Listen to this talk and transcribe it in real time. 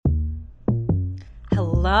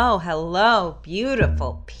Hello,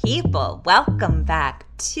 beautiful people. Welcome back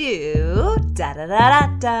to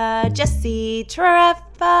Jessie Triff.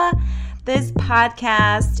 This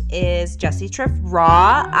podcast is Jessie Triff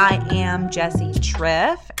Raw. I am Jessie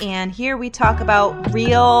Triff, and here we talk about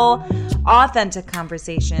real, authentic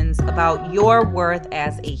conversations about your worth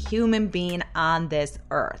as a human being on this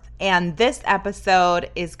earth. And this episode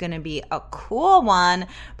is going to be a cool one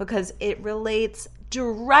because it relates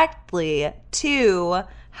directly to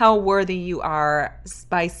how worthy you are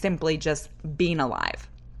by simply just being alive.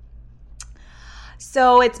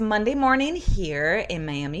 So it's Monday morning here in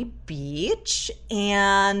Miami Beach,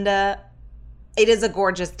 and it is a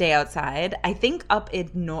gorgeous day outside. I think up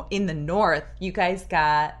in the north, you guys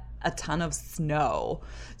got a ton of snow.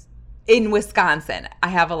 In Wisconsin, I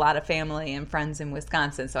have a lot of family and friends in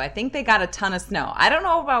Wisconsin, so I think they got a ton of snow. I don't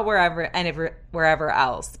know about wherever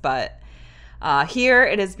else, but here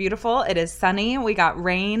it is beautiful. It is sunny. We got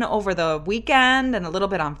rain over the weekend and a little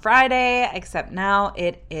bit on Friday, except now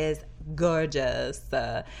it is gorgeous.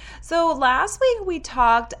 So last week we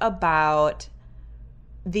talked about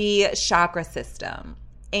the chakra system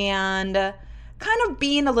and kind of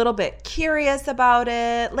being a little bit curious about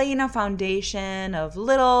it, laying a foundation of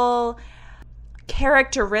little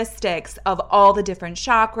characteristics of all the different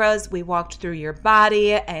chakras. We walked through your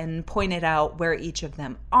body and pointed out where each of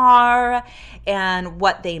them are and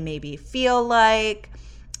what they maybe feel like.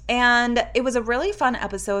 And it was a really fun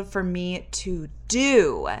episode for me to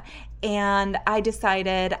do. And I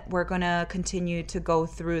decided we're going to continue to go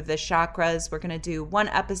through the chakras. We're going to do one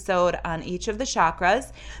episode on each of the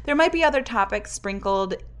chakras. There might be other topics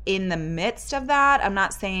sprinkled in the midst of that. I'm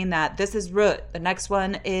not saying that this is root, the next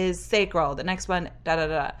one is sacral, the next one,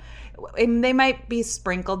 And they might be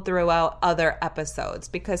sprinkled throughout other episodes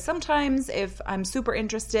because sometimes if I'm super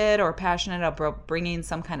interested or passionate about bringing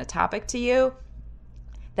some kind of topic to you,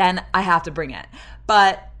 then I have to bring it.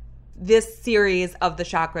 But this series of the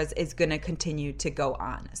chakras is going to continue to go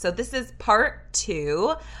on. So this is part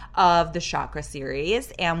 2 of the chakra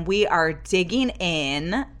series, and we are digging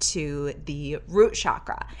in to the root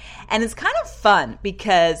chakra. And it's kind of fun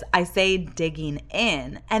because I say digging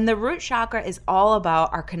in, and the root chakra is all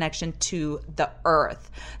about our connection to the earth.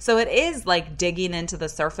 So it is like digging into the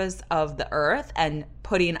surface of the earth and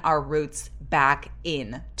putting our roots back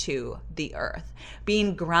into the earth,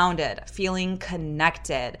 being grounded, feeling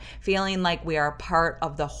connected, feeling like we are part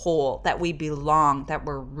of the whole, that we belong, that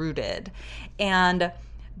we're rooted. And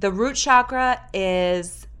the root chakra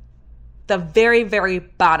is the very, very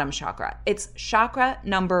bottom chakra. It's chakra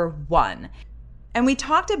number 1. And we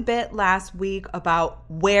talked a bit last week about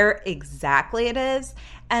where exactly it is.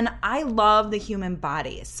 And I love the human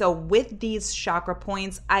body. So with these chakra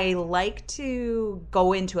points, I like to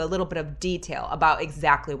go into a little bit of detail about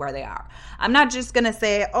exactly where they are. I'm not just going to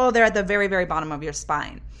say, oh, they're at the very, very bottom of your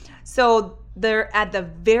spine. So they're at the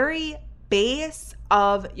very base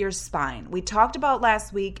of your spine. We talked about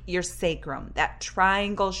last week your sacrum, that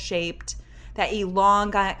triangle-shaped, that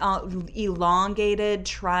elongated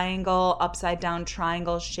triangle, upside down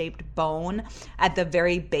triangle shaped bone at the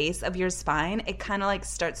very base of your spine. It kind of like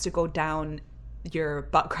starts to go down your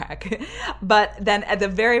butt crack. But then at the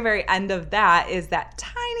very, very end of that is that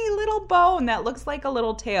tiny little bone that looks like a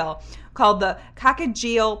little tail called the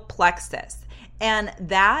coccygeal plexus. And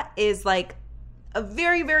that is like a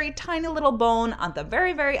very, very tiny little bone on the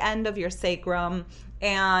very, very end of your sacrum.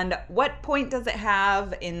 And what point does it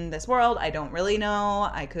have in this world? I don't really know.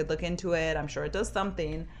 I could look into it. I'm sure it does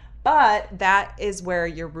something. But that is where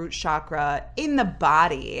your root chakra in the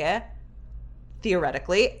body,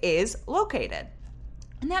 theoretically, is located.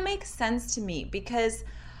 And that makes sense to me because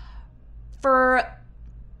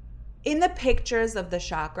in the pictures of the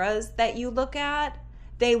chakras that you look at,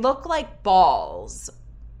 they look like balls.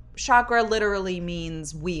 Chakra literally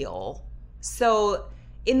means wheel. So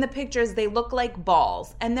in the pictures, they look like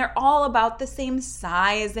balls, and they're all about the same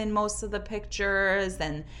size in most of the pictures,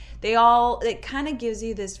 and it kind of gives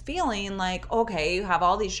you this feeling like, okay, you have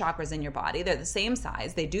all these chakras in your body, they're the same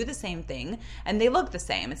size, they do the same thing, and they look the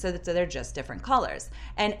same, so they're just different colors.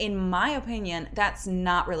 And in my opinion, that's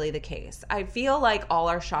not really the case. I feel like all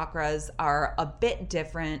our chakras are a bit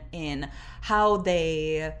different in how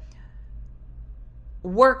they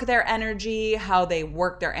work their energy, how they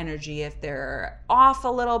work their energy if they're off a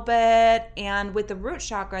little bit. And with the root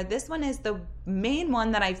chakra, this one is the main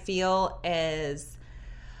one that I feel is,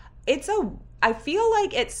 I feel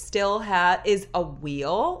like it still is a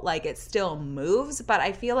wheel, like it still moves, but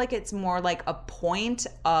I feel like it's more like a point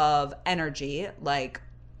of energy, like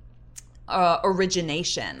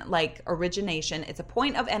origination. It's a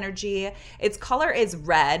point of energy. Its color is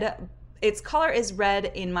red, its color is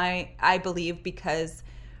red I believe, because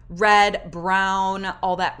red, brown,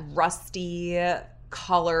 all that rusty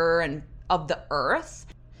color and of the earth.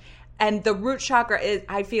 And the root chakra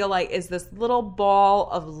I feel like is this little ball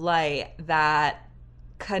of light that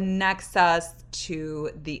connects us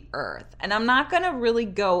to the earth. And I'm not going to really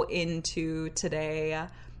go into today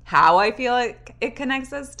how I feel like it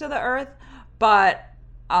connects us to the earth, but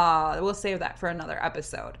we'll save that for another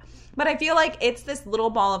episode. But I feel like it's this little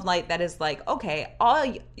ball of light that is like, okay,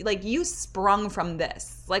 you sprung from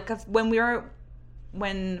this. Like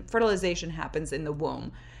when fertilization happens in the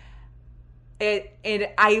womb,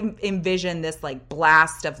 I envision this like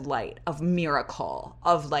blast of light, of miracle,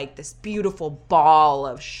 of like this beautiful ball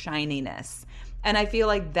of shininess. And I feel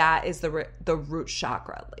like that is the root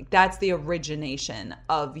chakra. Like that's the origination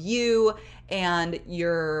of you, and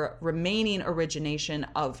your remaining origination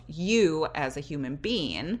of you as a human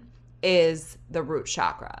being is the root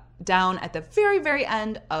chakra, down at the very, very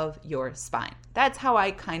end of your spine. That's how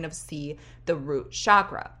I kind of see the root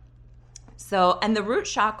chakra. So, and the root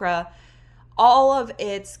chakra, all of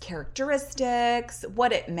its characteristics,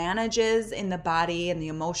 what it manages in the body and the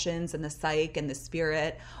emotions and the psyche and the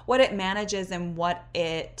spirit, what it manages and what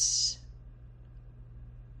it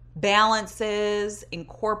balances,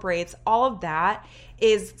 incorporates, all of that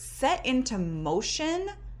is set into motion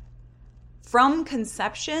from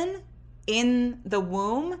conception in the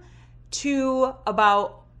womb to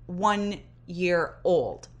about 1 year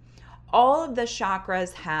old. All of the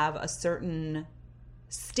chakras have a certain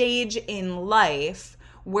stage in life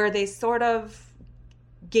where they sort of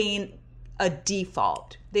gain a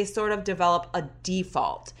default. They sort of develop a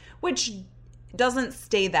default, which doesn't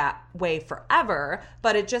stay that way forever,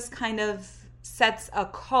 but it just kind of sets a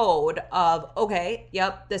code of, okay,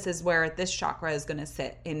 yep, this is where this chakra is going to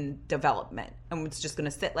sit in development. And it's just going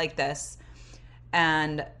to sit like this.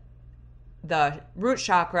 And the root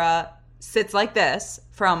chakra sits like this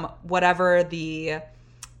from whatever the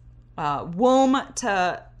womb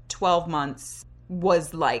to 12 months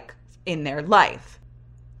was like in their life.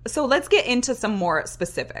 So let's get into some more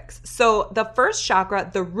specifics. So the first chakra,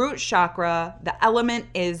 the root chakra, the element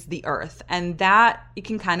is the earth. And that you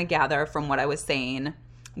can kind of gather from what I was saying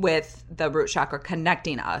with the root chakra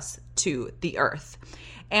connecting us to the earth.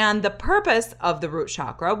 And the purpose of the root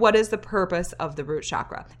chakra, what is the purpose of the root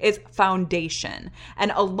chakra? It's foundation.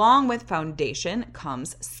 And along with foundation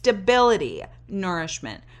comes stability,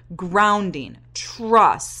 nourishment, grounding,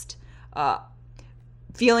 trust,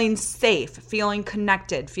 feeling safe, feeling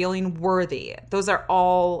connected, feeling worthy. Those are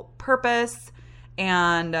all purpose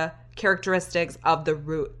and characteristics of the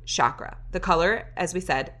root chakra. The color, as we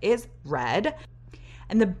said, is red.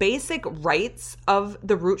 And the basic rights of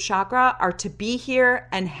the root chakra are to be here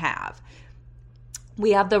and have.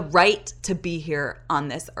 We have the right to be here on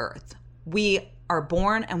this earth. We are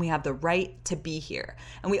born and we have the right to be here.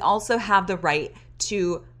 And we also have the right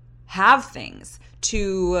to have things,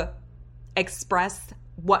 to express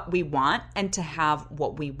what we want and to have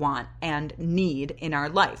what we want and need in our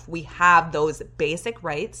life. We have those basic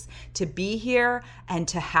rights to be here and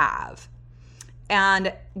to have.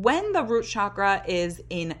 And when the root chakra is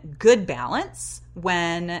in good balance,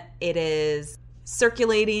 when it is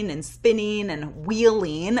circulating and spinning and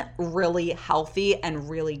wheeling really healthy and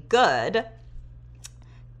really good,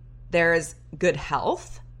 there's good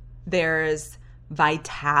health, there's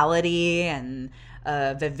vitality and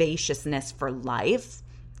vivaciousness for life.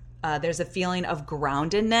 There's a feeling of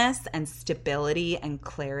groundedness and stability and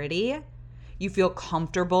clarity. You feel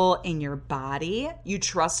comfortable in your body. You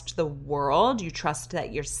trust the world. You trust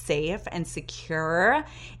that you're safe and secure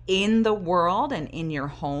in the world and in your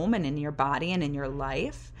home and in your body and in your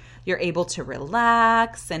life. You're able to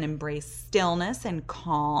relax and embrace stillness and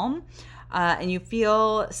calm. And you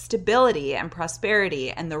feel stability and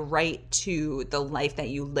prosperity and the right to the life that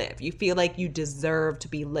you live. You feel like you deserve to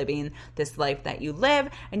be living this life that you live,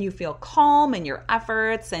 and you feel calm in your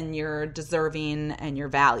efforts and you're deserving and your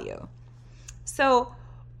value. So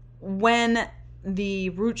when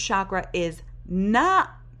the root chakra is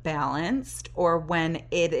not balanced, or when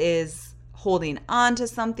it is holding on to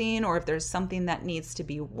something, or if there's something that needs to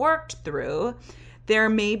be worked through, there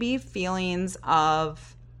may be feelings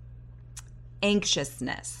of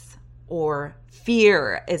anxiousness, or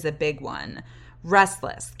fear is a big one.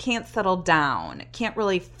 Restless, can't settle down, can't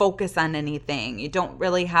really focus on anything. You don't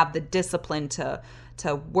really have the discipline to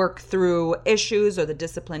to work through issues or the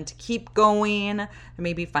discipline to keep going. There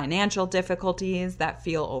may be financial difficulties that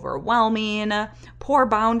feel overwhelming, poor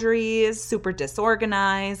boundaries, super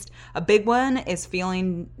disorganized. A big one is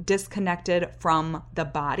feeling disconnected from the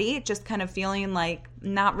body, just kind of feeling like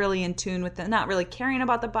not really in tune with it, not really caring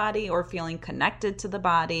about the body or feeling connected to the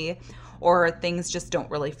body, or things just don't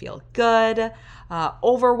really feel good.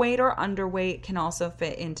 Overweight or underweight can also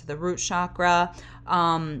fit into the root chakra.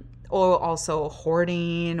 Or also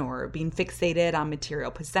hoarding or being fixated on material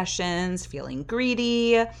possessions, feeling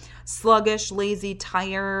greedy, sluggish, lazy,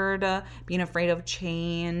 tired, being afraid of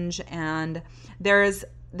change. And there's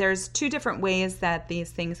two different ways that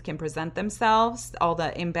these things can present themselves, all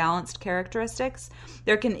the imbalanced characteristics.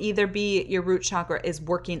 There can either be your root chakra is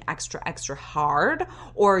working extra hard,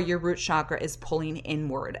 or your root chakra is pulling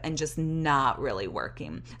inward and just not really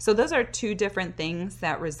working. So those are two different things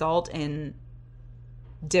that result in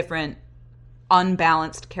different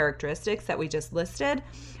unbalanced characteristics that we just listed.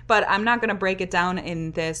 But I'm not going to break it down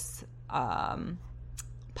in this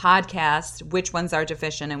podcast which ones are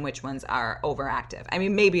deficient and which ones are overactive. I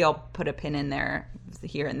mean, maybe I'll put a pin in there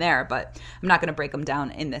here and there, but I'm not going to break them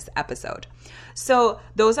down in this episode. So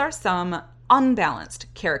those are some unbalanced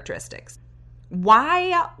characteristics.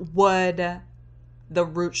 Why would the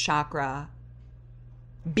root chakra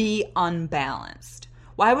be unbalanced?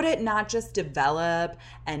 Why would it not just develop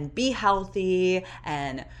and be healthy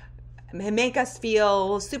and make us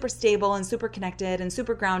feel super stable and super connected and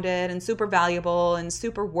super grounded and super valuable and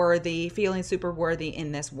super worthy, feeling super worthy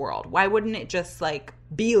in this world? Why wouldn't it just like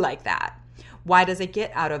be like that? Why does it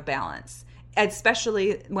get out of balance?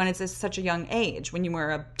 Especially when it's at such a young age, when you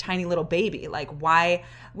were a tiny little baby. Like, why?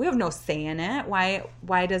 We have no say in it.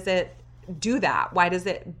 Why does it do that? Why does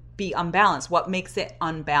it be unbalanced? What makes it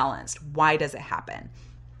unbalanced? Why does it happen?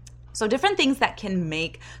 So different things that can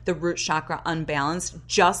make the root chakra unbalanced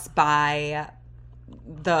just by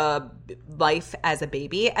the life as a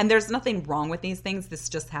baby, and there's nothing wrong with these things, this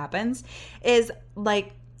just happens, is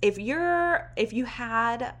like if you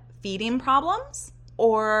had feeding problems,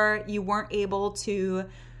 or you weren't able to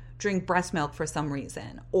drink breast milk for some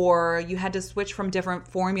reason, or you had to switch from different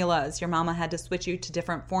formulas. Your mama had to switch you to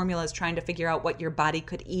different formulas trying to figure out what your body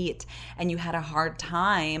could eat, and you had a hard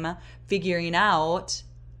time figuring out,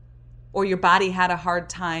 or your body had a hard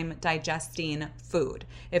time digesting food.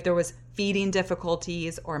 If there was feeding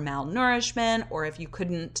difficulties or malnourishment, or if you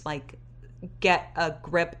couldn't like get a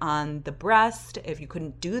grip on the breast, if you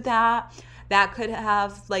couldn't do that, that could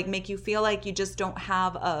have like make you feel like you just don't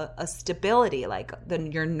have a stability, like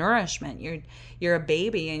your nourishment. You're a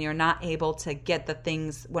baby and you're not able to get the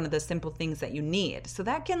things, one of the simple things that you need. So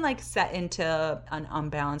that can like set into an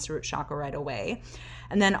unbalanced root chakra right away.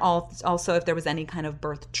 And then also if there was any kind of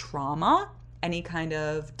birth trauma, any kind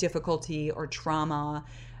of difficulty or trauma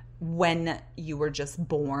when you were just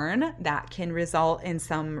born, that can result in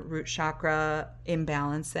some root chakra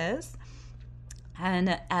imbalances.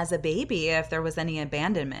 And as a baby, if there was any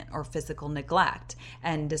abandonment or physical neglect,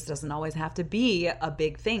 and this doesn't always have to be a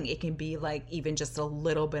big thing. It can be like even just a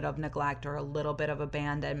little bit of neglect or a little bit of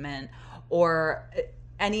abandonment, or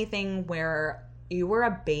anything where you were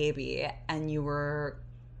a baby and you were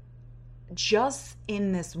just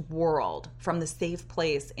in this world from the safe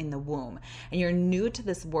place in the womb, and you're new to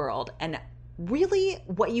this world, and really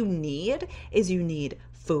what you need is you need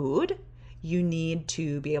food, you need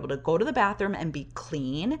to be able to go to the bathroom and be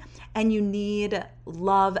clean, and you need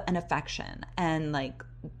love and affection and like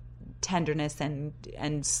tenderness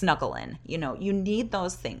and snuggling. You know, you need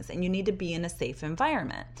those things, and you need to be in a safe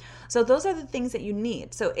environment. So those are the things that you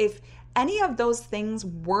need. So if any of those things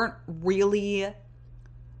weren't really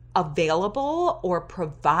available or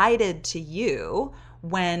provided to you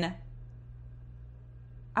when,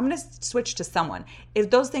 I'm going to switch to someone. If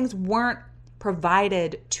those things weren't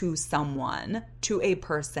provided to someone, to a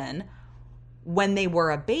person, when they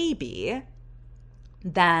were a baby,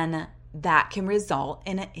 then that can result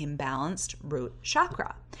in an imbalanced root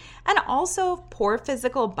chakra. And also poor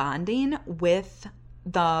physical bonding with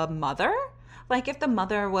the mother. Like if the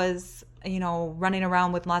mother was, running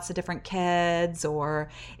around with lots of different kids, or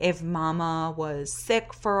if mama was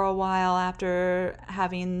sick for a while after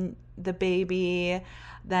having the baby,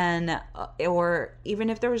 then, or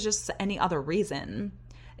even if there was just any other reason,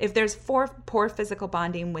 if there's poor physical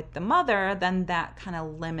bonding with the mother, then that kind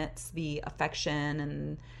of limits the affection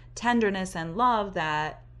and tenderness and love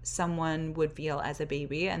that someone would feel as a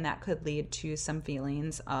baby, and that could lead to some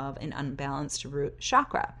feelings of an unbalanced root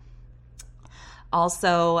chakra.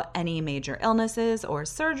 Also, any major illnesses or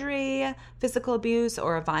surgery, physical abuse,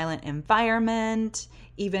 or a violent environment,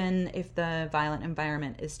 even if the violent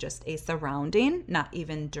environment is just a surrounding, not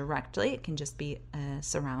even directly, it can just be a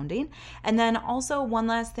surrounding. And then also, one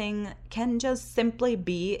last thing can just simply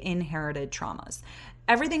be inherited traumas.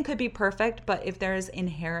 Everything could be perfect, but if there's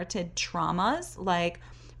inherited traumas, like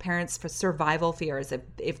parents for survival fears,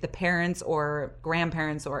 if the parents or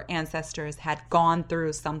grandparents or ancestors had gone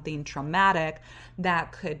through something traumatic,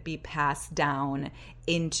 that could be passed down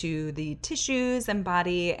into the tissues and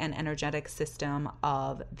body and energetic system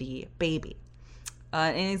of the baby.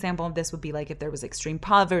 An example of this would be like if there was extreme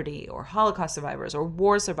poverty or Holocaust survivors or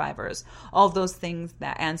war survivors, all of those things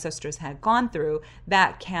that ancestors had gone through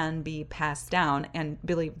that can be passed down. And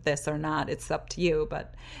believe this or not, it's up to you,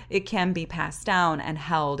 but it can be passed down and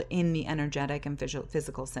held in the energetic and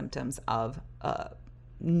physical symptoms of a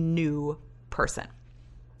new person.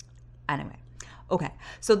 Anyway, okay,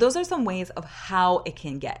 so those are some ways of how it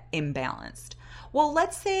can get imbalanced. Well,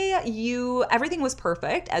 let's say everything was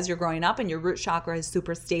perfect as you're growing up and your root chakra is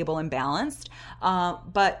super stable and balanced,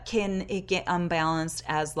 but can it get unbalanced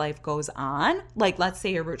as life goes on? Like, let's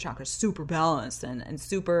say your root chakra is super balanced and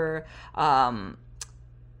super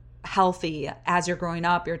healthy as you're growing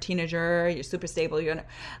up, you're a teenager, you're super stable,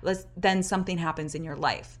 then something happens in your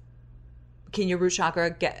life. Can your root chakra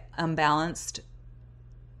get unbalanced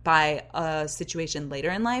by a situation later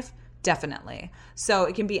in life? Definitely. So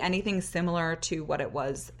it can be anything similar to what it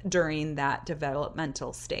was during that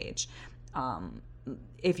developmental stage.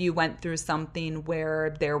 If you went through something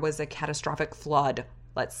where there was a catastrophic flood,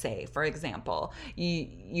 let's say, for example,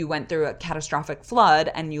 you went through a catastrophic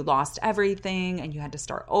flood and you lost everything and you had to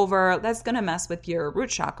start over, that's going to mess with your root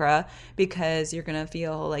chakra because you're going to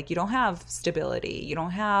feel like you don't have stability, you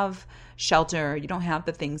don't have shelter, you don't have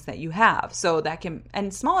the things that you have. So that can,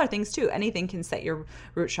 and smaller things too, anything can set your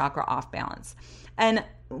root chakra off balance. And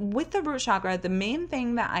with the root chakra, the main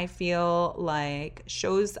thing that I feel like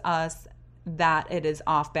shows us that it is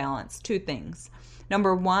off balance, two things.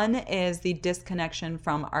 Number one is the disconnection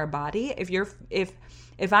from our body.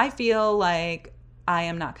 If I feel like I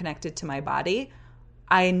am not connected to my body,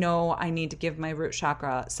 I know I need to give my root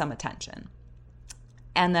chakra some attention.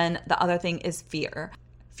 And then the other thing is fear.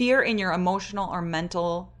 Fear in your emotional or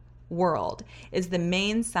mental world is the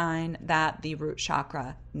main sign that the root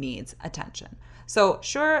chakra needs attention. So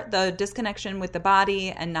sure, the disconnection with the body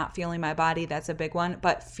and not feeling my body, that's a big one.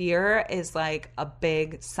 But fear is like a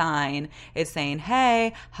big sign. It's saying,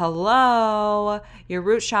 hey, hello, your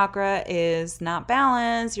root chakra is not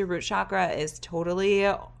balanced. Your root chakra is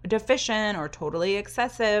totally deficient or totally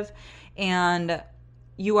excessive. And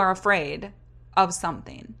you are afraid of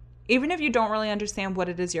something. Even if you don't really understand what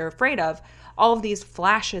it is you're afraid of, all of these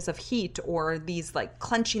flashes of heat or these like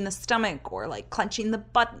clenching the stomach or like clenching the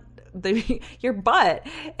butt, your butt,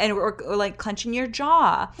 and or like clenching your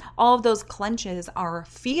jaw, all of those clenches are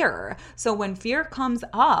fear. So when fear comes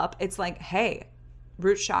up, it's like, hey,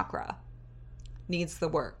 root chakra needs the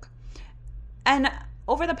work. And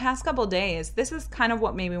over the past couple of days, this is kind of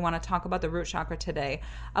what made me want to talk about the root chakra today.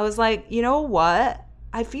 I was like, you know what?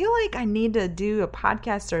 I feel like I need to do a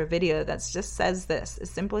podcast or a video that just says this. It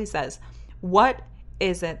simply says, what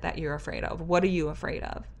is it that you're afraid of? What are you afraid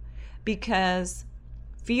of? Because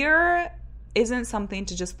fear isn't something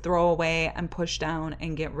to just throw away and push down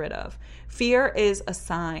and get rid of. Fear is a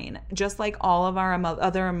sign. Just like all of our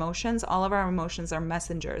other emotions, all of our emotions are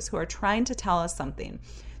messengers who are trying to tell us something.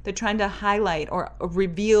 They're trying to highlight or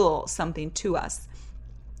reveal something to us.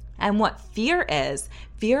 And what fear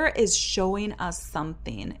is showing us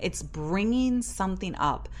something. It's bringing something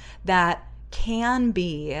up that can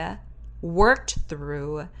be worked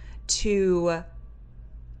through to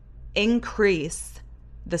increase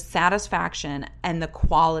the satisfaction and the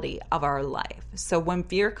quality of our life. So when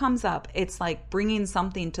fear comes up, it's like bringing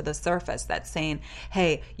something to the surface that's saying,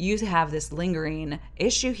 hey, you have this lingering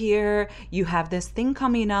issue here. You have this thing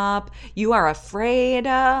coming up. You are afraid.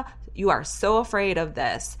 You are so afraid of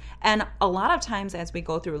this. And a lot of times as we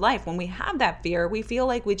go through life, when we have that fear, we feel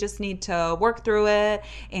like we just need to work through it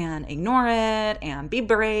and ignore it and be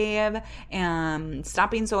brave and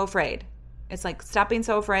stop being so afraid. It's like, stop being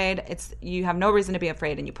so afraid. You have no reason to be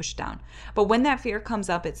afraid and you push it down. But when that fear comes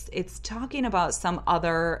up, it's talking about some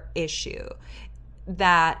other issue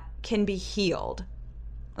that can be healed.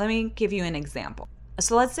 Let me give you an example.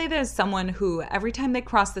 So let's say there's someone who every time they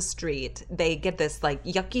cross the street, they get this like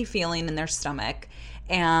yucky feeling in their stomach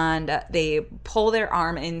and they pull their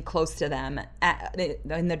arm in close to them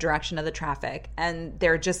in the direction of the traffic and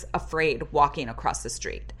they're just afraid walking across the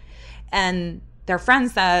street. And their friend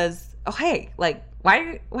says, oh, hey, like,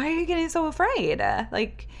 why are you getting so afraid?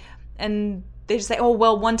 And they just say, oh,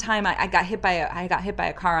 well, one time I got hit by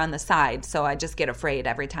a car on the side, so I just get afraid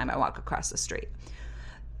every time I walk across the street.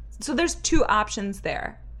 So there's two options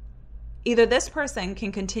there. Either this person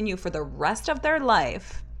can continue for the rest of their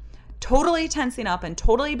life totally tensing up and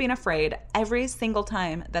totally being afraid every single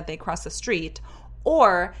time that they cross the street,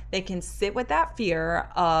 or they can sit with that fear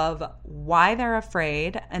of why they're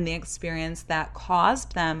afraid and the experience that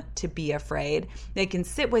caused them to be afraid. They can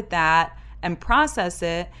sit with that and process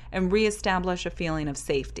it and reestablish a feeling of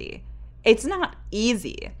safety. It's not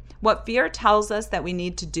easy. What fear tells us that we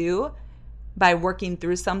need to do by working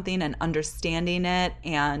through something and understanding it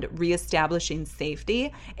and reestablishing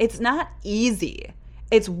safety, it's not easy.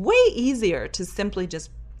 It's way easier to simply just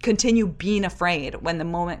continue being afraid when the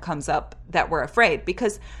moment comes up that we're afraid,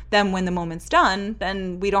 because then when the moment's done,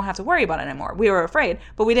 then we don't have to worry about it anymore. We were afraid,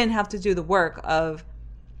 but we didn't have to do the work of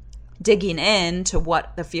digging into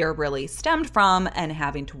what the fear really stemmed from and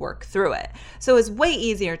having to work through it. So it's way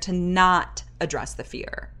easier to not address the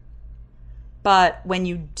fear. But when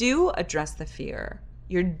you do address the fear,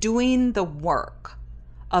 you're doing the work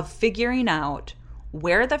of figuring out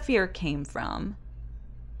where the fear came from,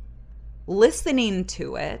 listening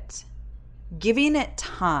to it, giving it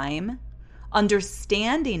time,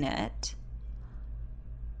 understanding it,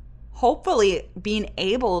 hopefully being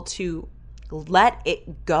able to let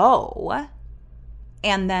it go,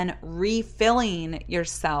 and then refilling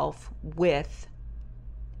yourself with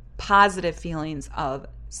positive feelings of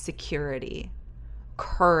security,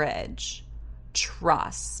 courage,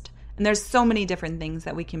 trust. And there's so many different things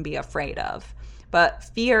that we can be afraid of. But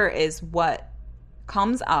fear is what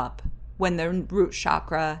comes up when the root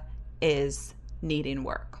chakra is needing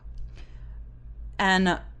work.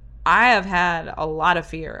 And I have had a lot of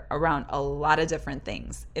fear around a lot of different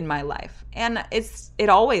things in my life. And it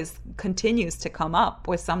always continues to come up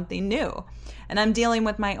with something new. And I'm dealing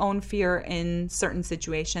with my own fear in certain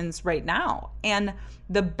situations right now. And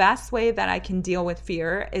the best way that I can deal with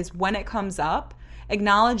fear is when it comes up,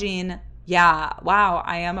 acknowledging, yeah, wow,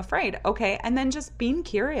 I am afraid. Okay. And then just being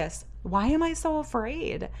curious. Why am I so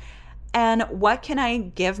afraid? And what can I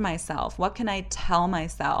give myself? What can I tell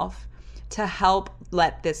myself to help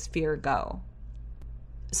let this fear go?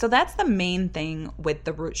 So that's the main thing with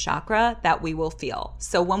the root chakra that we will feel.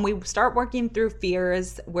 So when we start working through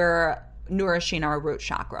fears, we're nourishing our root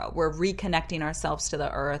chakra. We're reconnecting ourselves to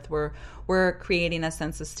the earth. We're creating a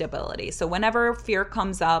sense of stability. So whenever fear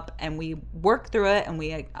comes up and we work through it and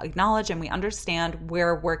we acknowledge and we understand,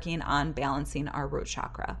 we're working on balancing our root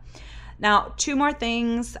chakra. Now, two more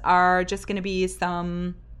things are just going to be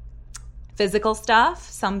some physical stuff,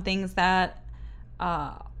 some things that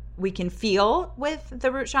we can feel with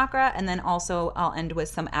the root chakra, and then also I'll end with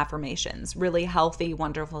some affirmations, really healthy,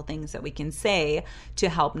 wonderful things that we can say to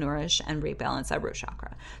help nourish and rebalance our root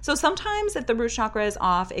chakra. So sometimes if the root chakra is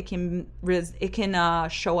off, it can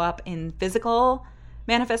show up in physical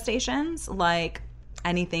manifestations, like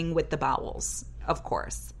anything with the bowels, of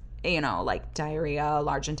course. Like diarrhea,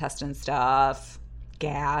 large intestine stuff,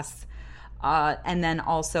 gas, and then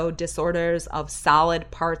also disorders of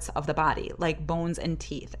solid parts of the body, like bones and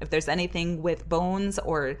teeth. If there's anything with bones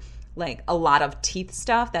or like a lot of teeth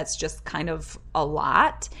stuff that's just kind of a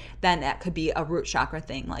lot, then that could be a root chakra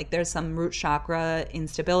thing. Like there's some root chakra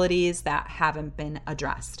instabilities that haven't been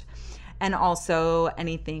addressed. And also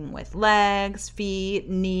anything with legs, feet,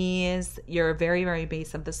 knees, your very, very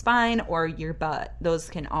base of the spine, or your butt. Those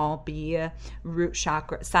can all be root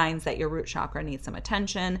chakra signs that your root chakra needs some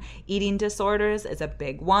attention. Eating disorders is a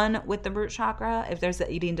big one with the root chakra. If there's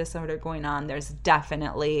an eating disorder going on, there's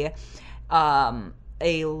definitely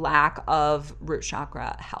a lack of root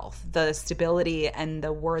chakra health. The stability and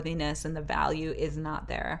the worthiness and the value is not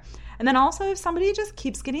there. And then also if somebody just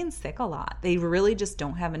keeps getting sick a lot, they really just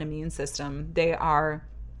don't have an immune system, they are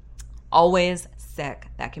always sick,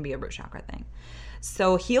 that can be a root chakra thing.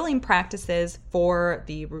 So healing practices for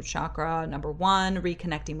the root chakra, number one,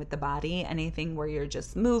 reconnecting with the body, anything where you're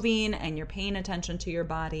just moving and you're paying attention to your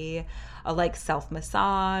body, like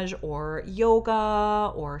self-massage or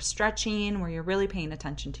yoga or stretching, where you're really paying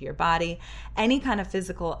attention to your body. Any kind of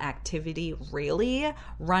physical activity, really,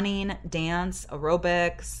 running, dance,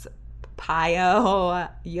 aerobics, Pyo,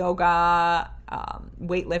 yoga,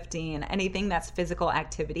 weightlifting, anything that's physical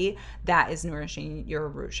activity that is nourishing your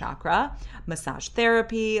root chakra. Massage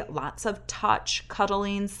therapy, lots of touch,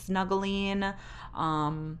 cuddling, snuggling,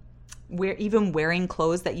 even wearing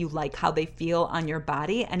clothes that you like how they feel on your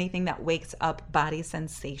body, anything that wakes up body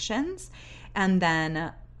sensations. And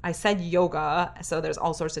then I said yoga, so there's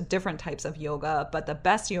all sorts of different types of yoga, but the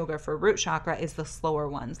best yoga for root chakra is the slower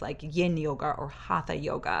ones like yin yoga or hatha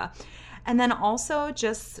yoga. And then also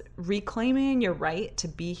just reclaiming your right to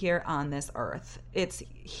be here on this earth. It's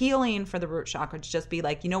healing for the root chakra to just be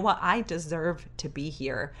like, you know what? I deserve to be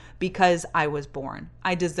here because I was born.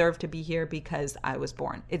 I deserve to be here because I was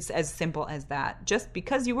born. It's as simple as that. Just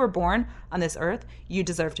because you were born on this earth, you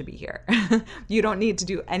deserve to be here. You don't need to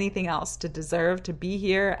do anything else to deserve to be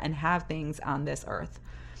here and have things on this earth.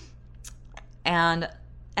 And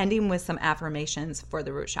ending with some affirmations for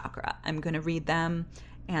the root chakra. I'm going to read them,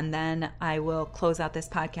 and then I will close out this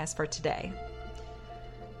podcast for today.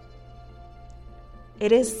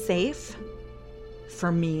 It is safe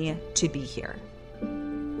for me to be here.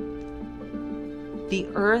 The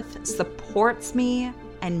earth supports me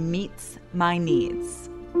and meets my needs.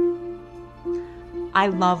 I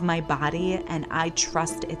love my body and I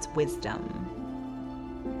trust its wisdom.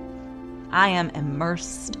 I am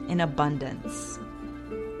immersed in abundance.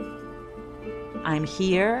 I'm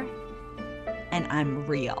here and I'm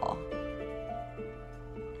real.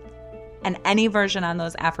 And any version on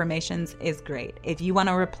those affirmations is great. If you want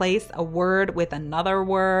to replace a word with another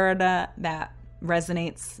word that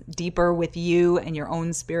resonates deeper with you and your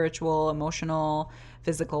own spiritual, emotional,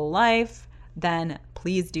 physical life, then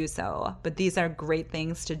please do so. But these are great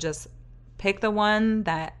things to just pick the one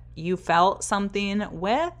that you felt something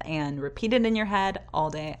with and repeat it in your head all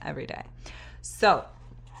day, every day. So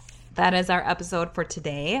that is our episode for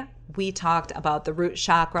today. We talked about the root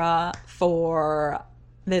chakra for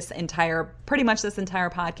pretty much this entire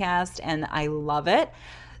podcast, and I love it.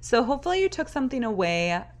 So hopefully you took something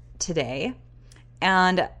away today.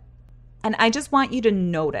 And I just want you to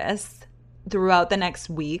notice throughout the next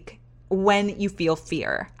week when you feel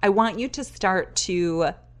fear. I want you to start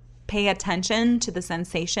to pay attention to the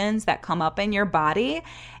sensations that come up in your body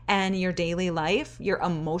and your daily life, your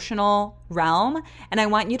emotional realm. And I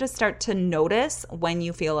want you to start to notice when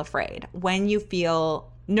you feel afraid, when you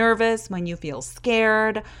feel nervous, when you feel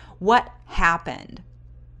scared. What happened?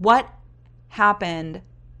 What happened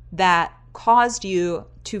that caused you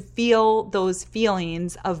to feel those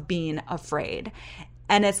feelings of being afraid?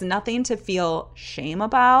 And it's nothing to feel shame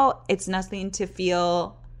about. It's nothing to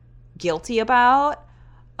feel guilty about.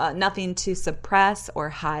 Nothing to suppress or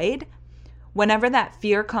hide. Whenever that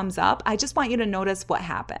fear comes up, I just want you to notice what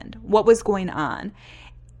happened, what was going on,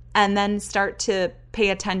 and then start to pay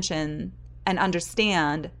attention and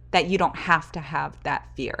understand that you don't have to have that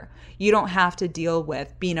fear. You don't have to deal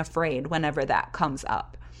with being afraid whenever that comes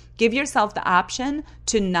up. Give yourself the option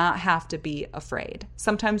to not have to be afraid.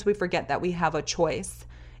 Sometimes we forget that we have a choice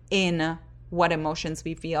in what emotions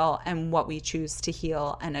we feel and what we choose to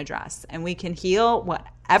heal and address. And we can heal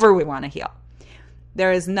whatever we want to heal.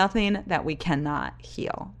 There is nothing that we cannot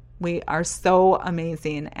heal. We are so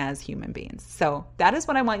amazing as human beings. So that is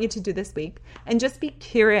what I want you to do this week. And just be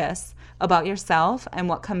curious about yourself and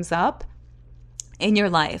what comes up in your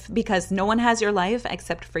life, because no one has your life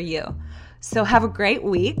except for you. So have a great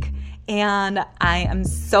week. And I am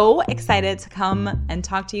so excited to come and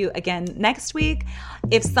talk to you again next week.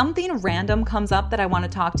 If something random comes up that I want to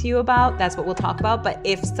talk to you about, that's what we'll talk about. But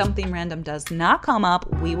if something random does not come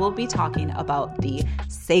up, we will be talking about the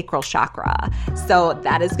sacral chakra. So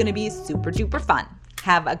that is going to be super duper fun.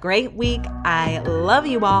 Have a great week. I love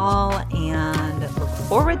you all and look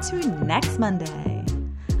forward to next Monday.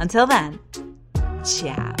 Until then,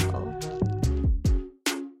 ciao.